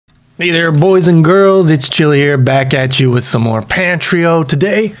Hey there, boys and girls, it's Chili here, back at you with some more Pantrio.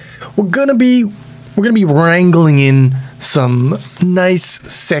 Today, we're gonna be wrangling in some nice,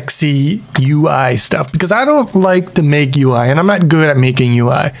 sexy UI stuff because I don't like to make UI, and I'm not good at making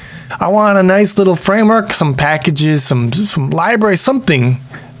UI. I want a nice little framework, some packages, some libraries, something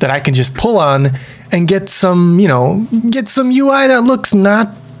that I can just pull on and get some, get some UI that looks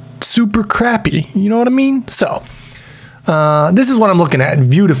not super crappy. You know what I mean? So. This is what I'm looking at,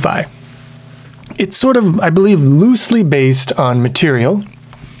 Vuetify. It's sort of, I believe, loosely based on Material.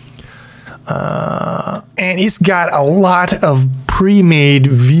 And it's got a lot of pre-made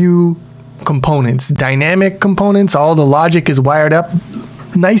Vue components, dynamic components. All the logic is wired up,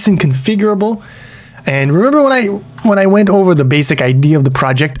 nice and configurable. And remember when I went over the basic idea of the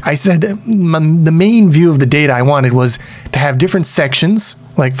project, I said the main view of the data I wanted was to have different sections,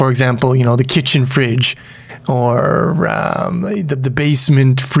 like for example, the kitchen fridge, or the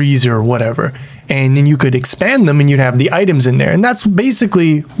basement freezer or whatever, and then you could expand them and you'd have the items in there. And that's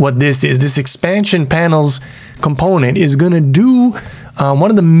basically what this is. This expansion panels component is going to do one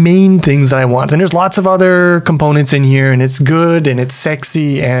of the main things that I want. And there's lots of other components in here, and it's good and it's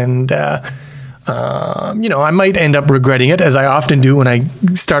sexy, and I might end up regretting it, as I often do when I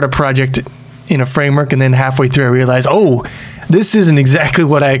start a project in a framework and then halfway through I realize, oh, this isn't exactly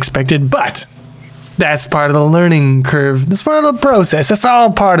what I expected, but that's part of the learning curve. That's part of the process. That's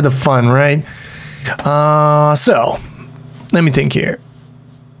all part of the fun, right? So, let me think here.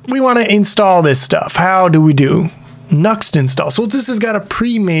 We want to install this stuff. How do we do? Nuxt install. So this has got a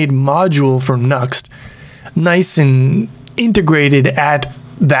pre-made module from Nuxt. Nice and integrated at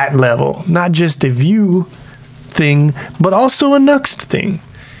that level. Not just a Vue thing, but also a Nuxt thing.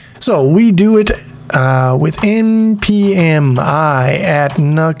 So we do it with npm I at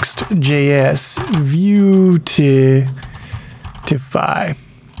nuxt.js Vuetify.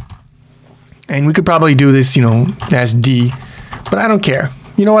 And we could probably do this, as D, but I don't care.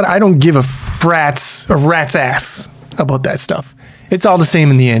 You know what? I don't give a rat's ass about that stuff. It's all the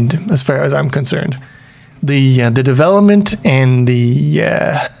same in the end, as far as I'm concerned. The development and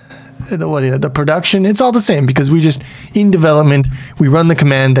the production, it's all the same, because we just, in development, we run the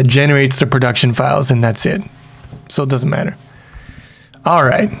command that generates the production files, and that's it. So it doesn't matter. All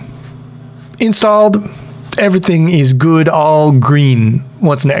right. Installed. Everything is good, all green.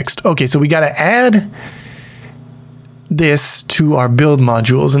 What's next? Okay, so we got to add this to our build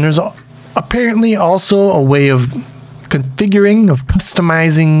modules, and there's apparently also a way of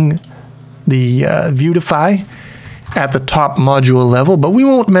customizing the Vuetify at the top module level, but we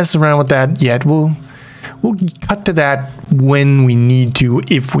won't mess around with that yet. We'll cut to that when we need to,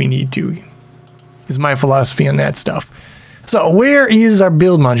 if we need to, is my philosophy on that stuff. So where is our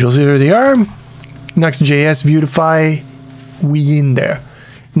build modules? Here they are. Nuxt.js, Vuetify, we in there.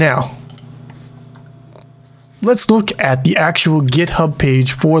 Now, let's look at the actual GitHub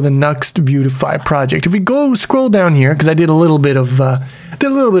page for the Nuxt Vuetify project. If we scroll down here, because I did a little bit of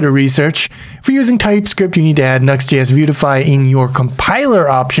research. If you're using TypeScript, you need to add Nuxt.js Vuetify in your compiler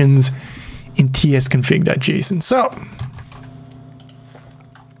options in tsconfig.json. So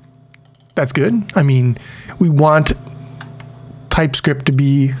that's good. I mean, we want TypeScript to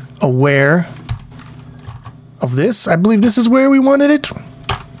be aware of this. I believe this is where we wanted it.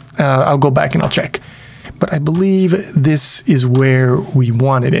 I'll go back and I'll check. But I believe this is where we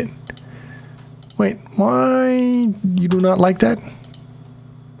wanted it. Wait, why you do not like that?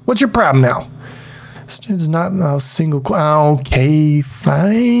 What's your problem now? It's not a single. Okay,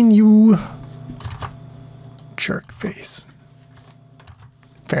 fine, you jerk face.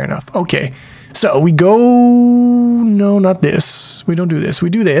 Fair enough. Okay, so we go. No, not this. We don't do this. We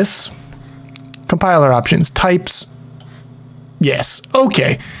do this. Compiler options, types. Yes.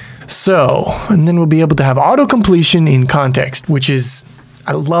 Okay. So, and then we'll be able to have auto completion in context, which is,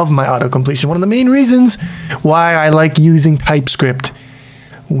 I love my auto completion. One of the main reasons why I like using TypeScript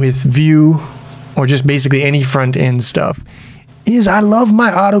with Vue, or just basically any front end stuff, is I love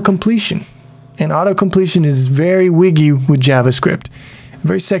my auto completion. And auto completion is very wiggy with JavaScript,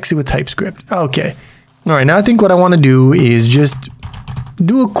 very sexy with TypeScript. Okay. All right. Now I think what I want to do is just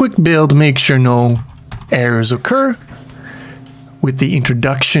do a quick build, make sure no errors occur with the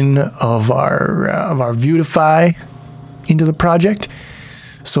introduction of our Vuetify into the project.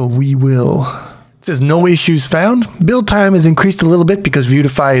 So we will. It says no issues found. Build time is increased a little bit because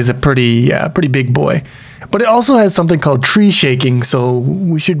Vuetify is a pretty big boy, but it also has something called tree shaking. So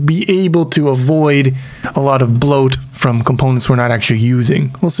we should be able to avoid a lot of bloat from components we're not actually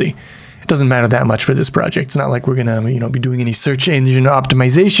using. We'll see. It doesn't matter that much for this project. It's not like we're gonna be doing any search engine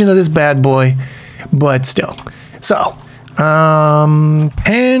optimization of this bad boy, but still. So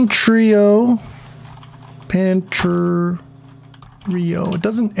Pantrio. It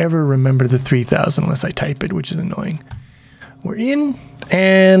doesn't ever remember the 3000 unless I type it, which is annoying. We're in,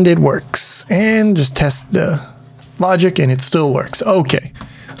 and it works. And just test the logic, and it still works. Okay.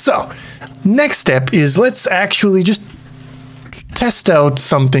 So, next step is let's actually just test out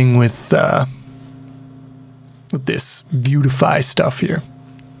something with this Vuetify stuff here.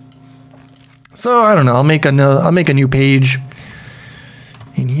 So I don't know. I'll make a new page.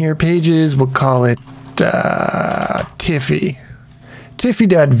 In here, pages. We'll call it Tiffy.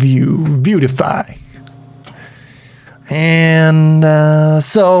 Tiffy.vue, Vuetify. And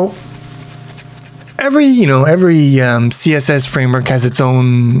so every CSS framework has its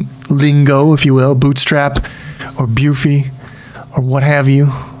own lingo, if you will, Bootstrap or Vuetify or what have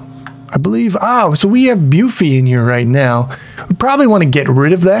you. I believe. So we have Vuetify in here right now. We probably want to get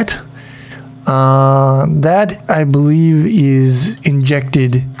rid of that. That I believe is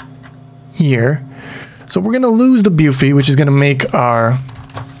injected here. So we're going to lose the Vuetify, which is going to make our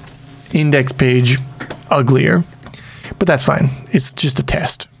index page uglier. But that's fine. It's just a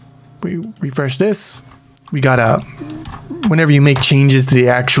test. We refresh this. We got whenever you make changes to the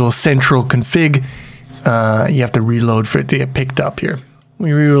actual central config, you have to reload for it to get picked up here.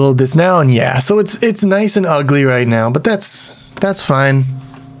 We reload this now, and yeah, so it's nice and ugly right now, but that's fine.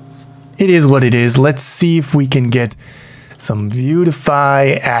 It is what it is. Let's see if we can get some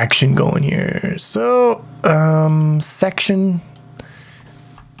Vuetify action going here. So, section.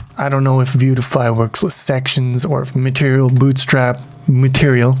 I don't know if Vuetify works with sections or if Material Bootstrap. So,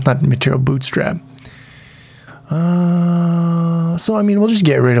 I mean, we'll just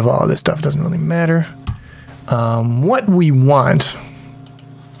get rid of all this stuff. Doesn't really matter. What we want,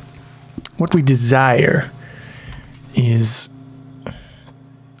 what we desire is,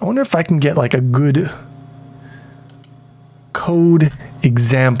 I wonder if I can get like a good code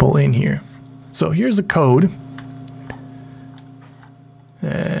example in here. So here's the code.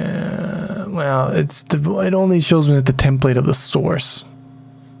 Well, it only shows me the template of the source.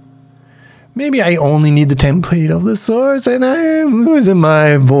 Maybe I only need the template of the source and I am losing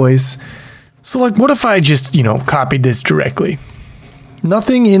my voice. So like, what if I just, copied this directly?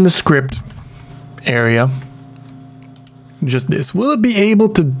 Nothing in the script area. Just this. Will it be able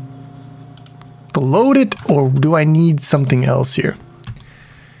to load it, or do I need something else here?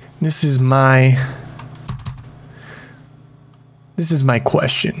 This is my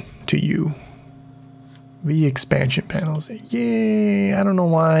question to you. Expansion panels. Yay! I don't know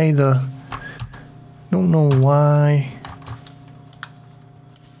why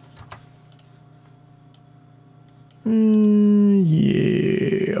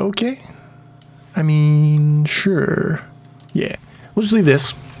Yeah. Okay. I mean, sure. Yeah. We'll just leave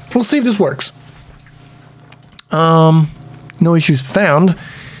this. We'll see if this works. No issues found.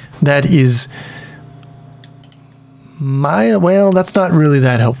 That is well, that's not really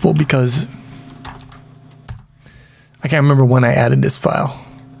that helpful because I can't remember when I added this file.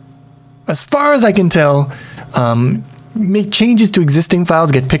 As far as I can tell, make changes to existing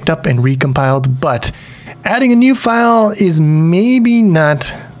files get picked up and recompiled, but adding a new file is maybe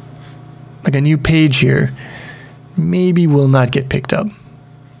not, like a new page here, maybe will not get picked up.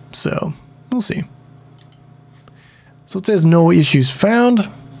 So, we'll see. So it says no issues found.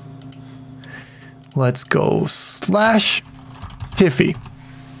 Let's go /Tiffy.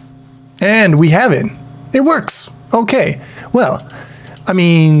 And we have it. It works. Okay. Well, I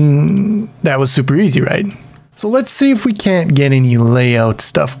mean, that was super easy, right? So let's see if we can't get any layout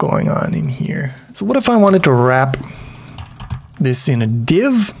stuff going on in here. So what if I wanted to wrap this in a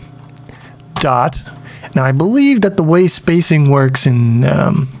div dot? Now I believe that the way spacing works in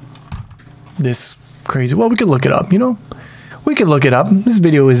this crazy, well, we could look it up, we can look it up. This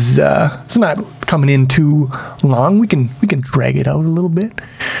video is it's not coming in too long. We can drag it out a little bit.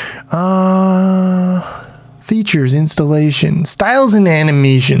 Features, installation, styles and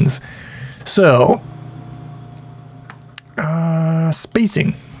animations. So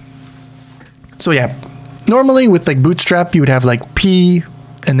spacing. So yeah, normally with like Bootstrap you would have like P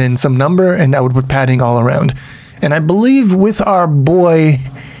and then some number, and that would put padding all around. And I believe with our boy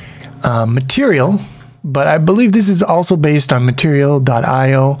Material, but I believe this is also based on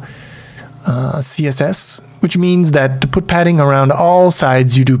material.io CSS, which means that to put padding around all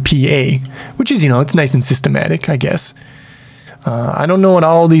sides, you do PA, which is, it's nice and systematic, I guess. I don't know what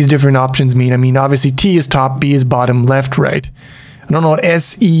all these different options mean. I mean, obviously T is top, B is bottom, left, right. I don't know what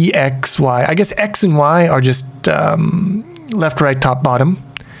S, E, X, Y. I guess X and Y are just left, right, top, bottom.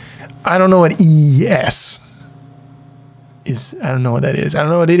 I don't know what ES is. I don't know what that is. I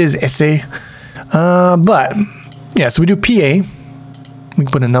don't know what it is, essay. But Yeah, so we do PA. We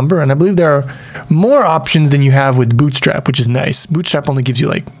can put a number, and I believe there are more options than you have with Bootstrap, which is nice. Bootstrap only gives you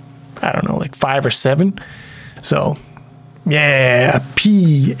like, I don't know, like 5 or 7. So yeah,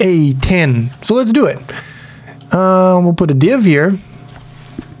 PA10. So let's do it. We'll put a div here.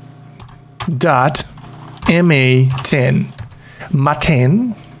 Dot MA10. My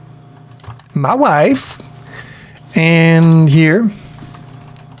 10. My wife. And here.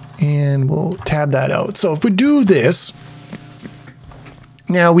 And we'll tab that out. So if we do this,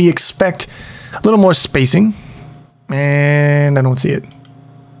 now we expect a little more spacing. And I don't see it.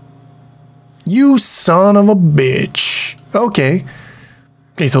 You son of a bitch. Okay.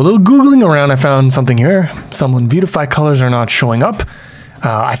 Okay, so a little Googling around, I found something here. Someone Vuetify colors are not showing up.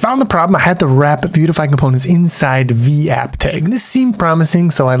 I found the problem. I had to wrap Vuetify components inside vapp tag. This seemed promising,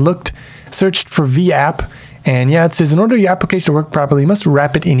 so I searched for vapp, and yeah, it says in order for your application to work properly, you must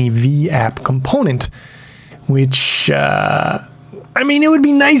wrap it in a vapp component, which, I mean, it would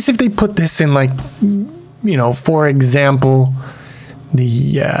be nice if they put this in, like, you know, for example,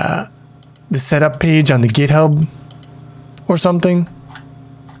 the setup page on the GitHub or something.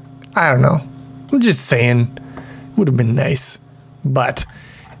 I don't know. I'm just saying, it would have been nice. But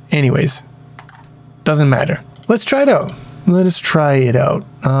anyways, doesn't matter. Let's try it out. Let us try it out.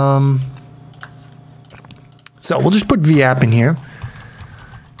 So we'll just put vapp in here.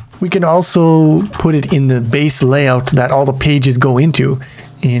 We can also put it in the base layout that all the pages go into.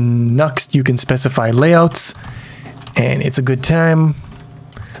 In Nuxt, you can specify layouts, and it's a good time.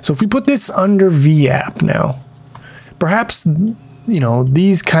 So if we put this under vapp now, perhaps, you know,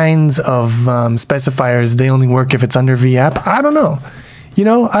 these kinds of specifiers, they only work if it's under vapp. I don't know. You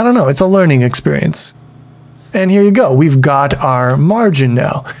know, I don't know. It's a learning experience. And here you go. We've got our margin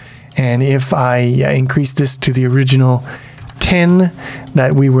now. And if I increase this to the original 10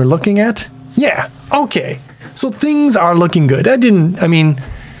 that we were looking at, yeah, okay. So things are looking good. I mean,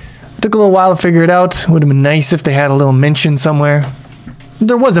 it took a little while to figure it out. It would have been nice if they had a little mention somewhere.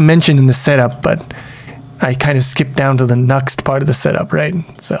 There was a mention in the setup, but I kind of skipped down to the Nuxt part of the setup, right?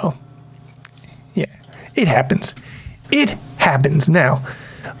 So, yeah, it happens. It happens. Now,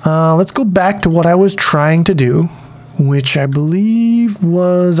 let's go back to what I was trying to do, which I believe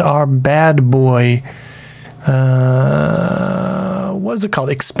was our bad boy. What is it called?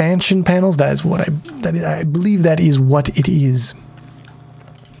 Expansion panels. That is what I believe that is what it is.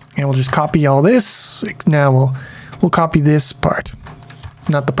 And we'll just copy all this. Now we'll copy this part,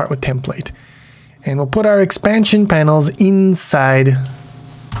 not the part with template. And we'll put our expansion panels inside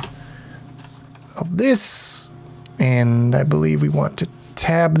of this. And I believe we want to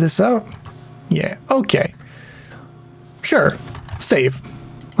tab this out. Yeah, okay. Sure, save.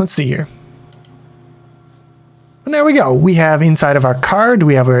 Let's see here. And there we go. We have inside of our card,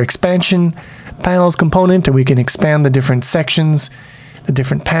 we have our expansion panels component, and we can expand the different sections, the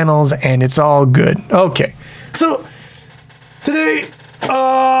different panels, and it's all good. Okay, so today,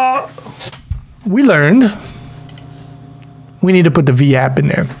 we learned we need to put the vapp in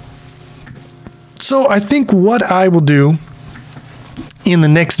there. So I think what I will do in the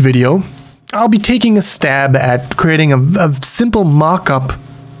next video, I'll be taking a stab at creating a simple mock-up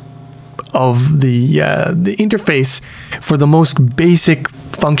of the interface for the most basic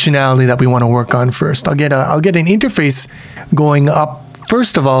functionality that we want to work on first. I'll get an interface going up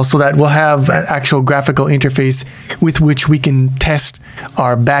first of all, so that we'll have an actual graphical interface with which we can test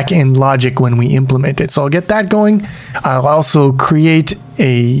our back-end logic when we implement it. So I'll get that going. I'll also create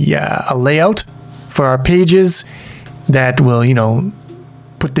a layout for our pages that will, you know,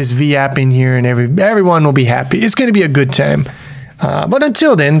 put this vapp in here, and everyone will be happy. It's going to be a good time. But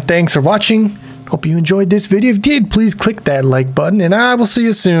until then, thanks for watching. Hope you enjoyed this video. If you did, please click that like button, and I will see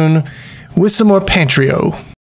you soon with some more Pantrio.